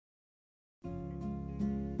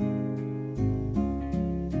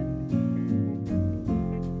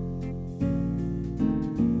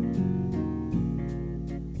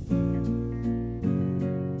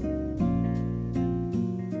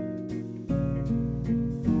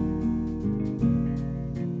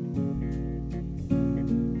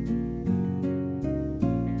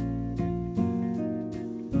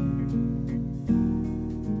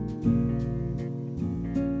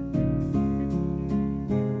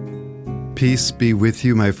Peace be with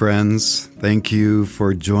you, my friends. Thank you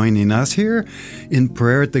for joining us here in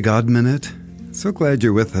Prayer at the God Minute. So glad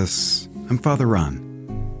you're with us. I'm Father Ron.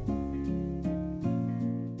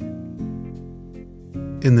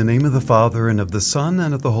 In the name of the Father, and of the Son,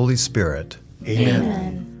 and of the Holy Spirit.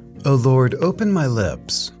 Amen. O Lord, open my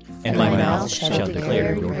lips, and my mouth shall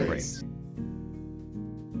declare your praise.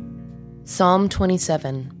 Psalm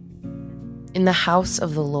 27. In the house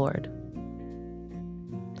of the Lord.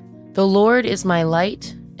 The Lord is my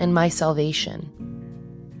light and my salvation.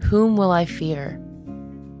 Whom will I fear?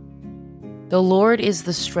 The Lord is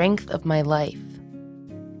the strength of my life.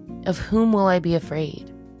 Of whom will I be afraid?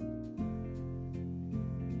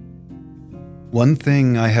 One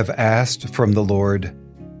thing I have asked from the Lord,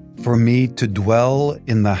 for me to dwell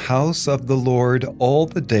in the house of the Lord all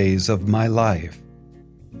the days of my life,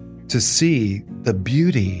 to see the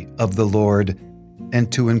beauty of the Lord and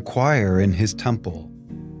to inquire in his temple.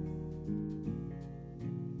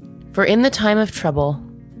 For in the time of trouble,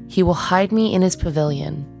 he will hide me in his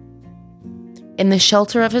pavilion. In the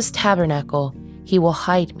shelter of his tabernacle, he will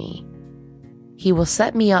hide me. He will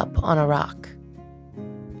set me up on a rock.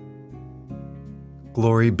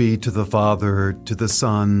 Glory be to the Father, to the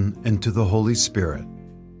Son, and to the Holy Spirit.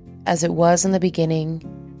 As it was in the beginning,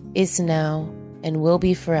 is now, and will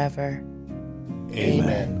be forever.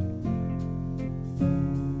 Amen.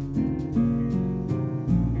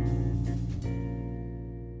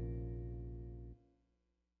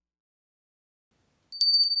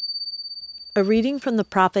 A reading from the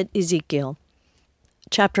prophet Ezekiel,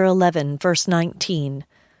 chapter 11, verse 19.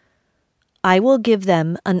 I will give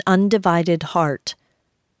them an undivided heart,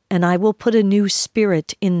 and I will put a new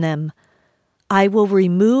spirit in them. I will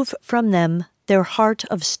remove from them their heart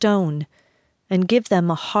of stone, and give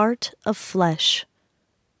them a heart of flesh.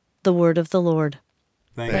 The word of the Lord.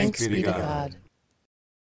 Thanks be to God.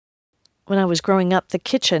 When I was growing up, the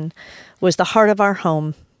kitchen was the heart of our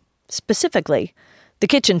home. Specifically, the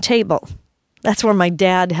kitchen table. That's where my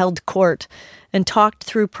dad held court and talked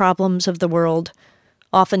through problems of the world,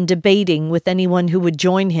 often debating with anyone who would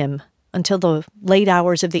join him until the late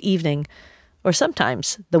hours of the evening, or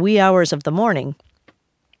sometimes the wee hours of the morning.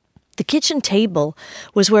 The kitchen table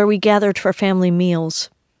was where we gathered for family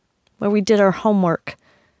meals, where we did our homework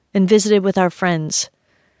and visited with our friends.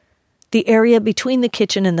 The area between the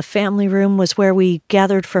kitchen and the family room was where we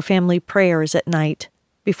gathered for family prayers at night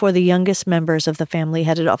before the youngest members of the family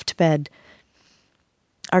headed off to bed.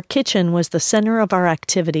 Our kitchen was the center of our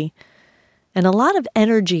activity, and a lot of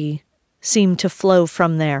energy seemed to flow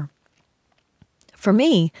from there. For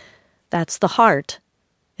me, that's the heart.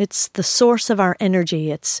 It's the source of our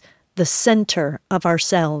energy. It's the center of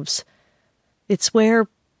ourselves. It's where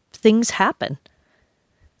things happen.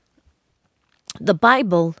 The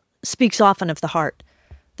Bible speaks often of the heart.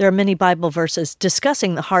 There are many Bible verses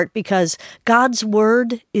discussing the heart because God's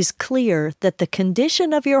word is clear that the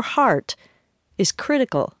condition of your heart is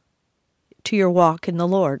critical to your walk in the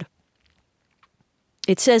Lord.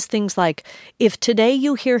 It says things like, if today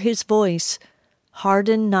you hear his voice,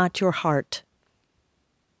 harden not your heart.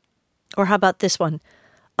 Or how about this one?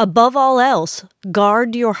 Above all else,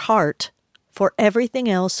 guard your heart, for everything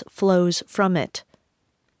else flows from it.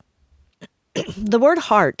 The word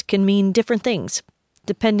heart can mean different things,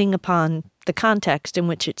 depending upon the context in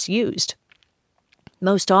which it's used.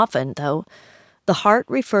 Most often, though, the heart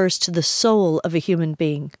refers to the soul of a human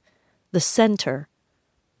being, the center,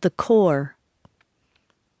 the core.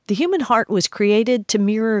 The human heart was created to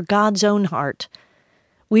mirror God's own heart.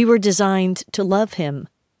 We were designed to love him,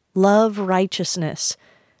 love righteousness,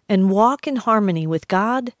 and walk in harmony with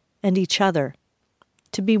God and each other,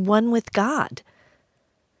 to be one with God.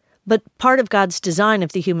 But part of God's design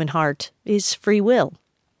of the human heart is free will.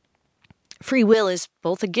 Free will is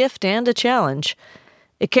both a gift and a challenge.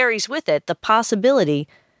 It carries with it the possibility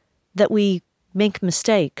that we make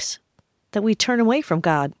mistakes, that we turn away from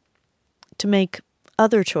God to make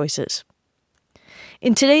other choices.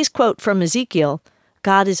 In today's quote from Ezekiel,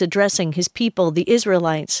 God is addressing his people, the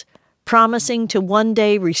Israelites, promising to one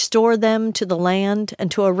day restore them to the land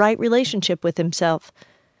and to a right relationship with himself.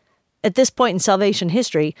 At this point in salvation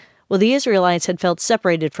history, the Israelites had felt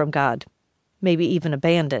separated from God, maybe even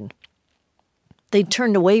abandoned. They'd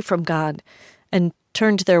turned away from God and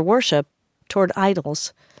turned their worship toward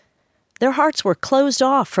idols. Their hearts were closed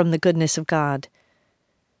off from the goodness of God.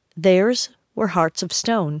 Theirs were hearts of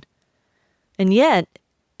stone. And yet,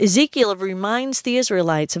 Ezekiel reminds the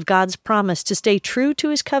Israelites of God's promise to stay true to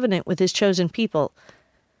his covenant with his chosen people.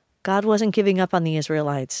 God wasn't giving up on the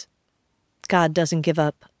Israelites. God doesn't give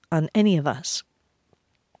up on any of us.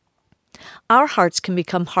 Our hearts can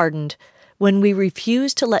become hardened when we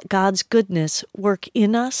refuse to let God's goodness work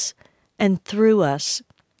in us and through us,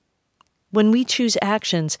 when we choose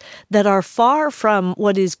actions that are far from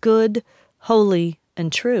what is good, holy,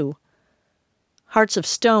 and true. Hearts of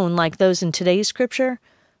stone, like those in today's scripture,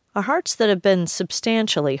 are hearts that have been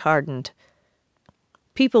substantially hardened.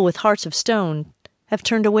 People with hearts of stone have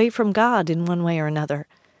turned away from God in one way or another.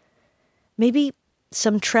 Maybe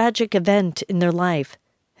some tragic event in their life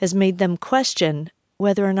has made them question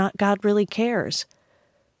whether or not God really cares,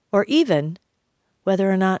 or even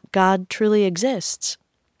whether or not God truly exists.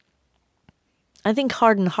 I think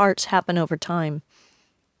hardened hearts happen over time.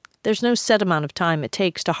 There's no set amount of time it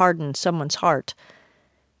takes to harden someone's heart.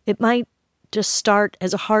 It might just start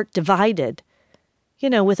as a heart divided,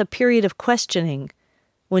 with a period of questioning,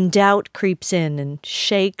 when doubt creeps in and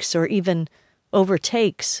shakes or even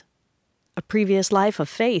overtakes a previous life of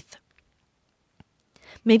faith.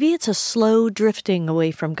 Maybe it's a slow drifting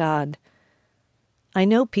away from God. I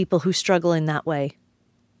know people who struggle in that way.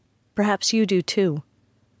 Perhaps you do too.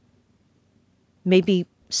 Maybe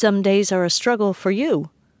some days are a struggle for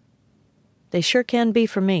you. They sure can be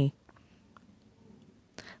for me.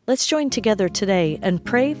 Let's join together today and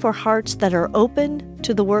pray for hearts that are open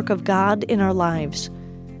to the work of God in our lives,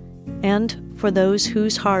 and for those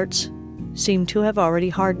whose hearts seem to have already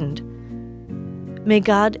hardened. May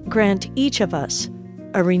God grant each of us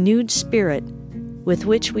a renewed spirit with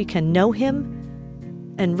which we can know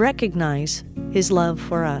Him and recognize His love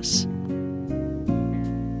for us.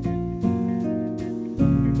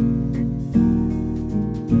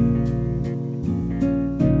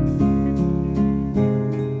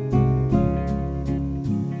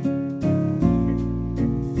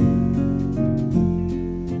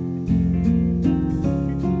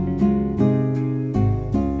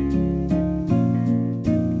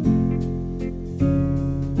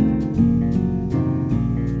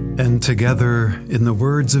 And together, in the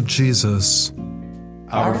words of Jesus,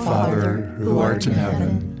 Our Father, who art in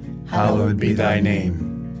heaven, hallowed be thy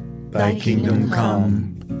name. Thy kingdom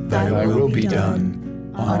come, thy will be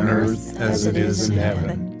done, on earth as it is in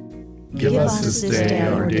heaven. Give us this day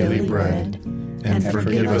our daily bread, and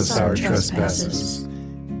forgive us our trespasses,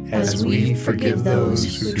 as we forgive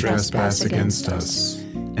those who trespass against us.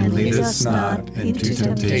 And lead us not into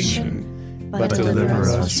temptation, but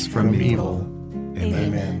deliver us from evil.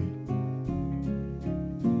 Amen.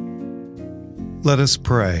 let us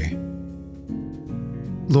pray.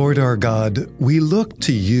 Lord our God, we look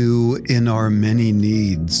to you in our many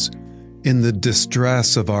needs, in the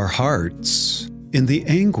distress of our hearts, in the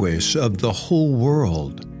anguish of the whole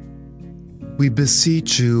world. We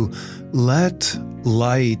beseech you, let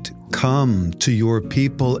light come to your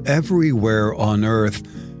people everywhere on earth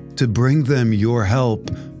to bring them your help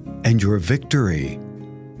and your victory.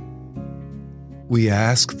 We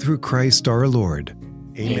ask through Christ our Lord.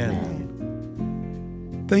 Amen.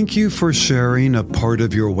 Thank you for sharing a part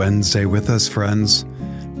of your Wednesday with us, friends.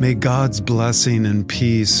 May God's blessing and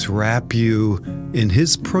peace wrap you in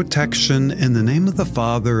His protection in the name of the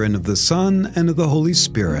Father, and of the Son, and of the Holy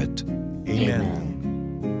Spirit.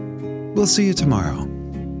 Amen. We'll see you tomorrow.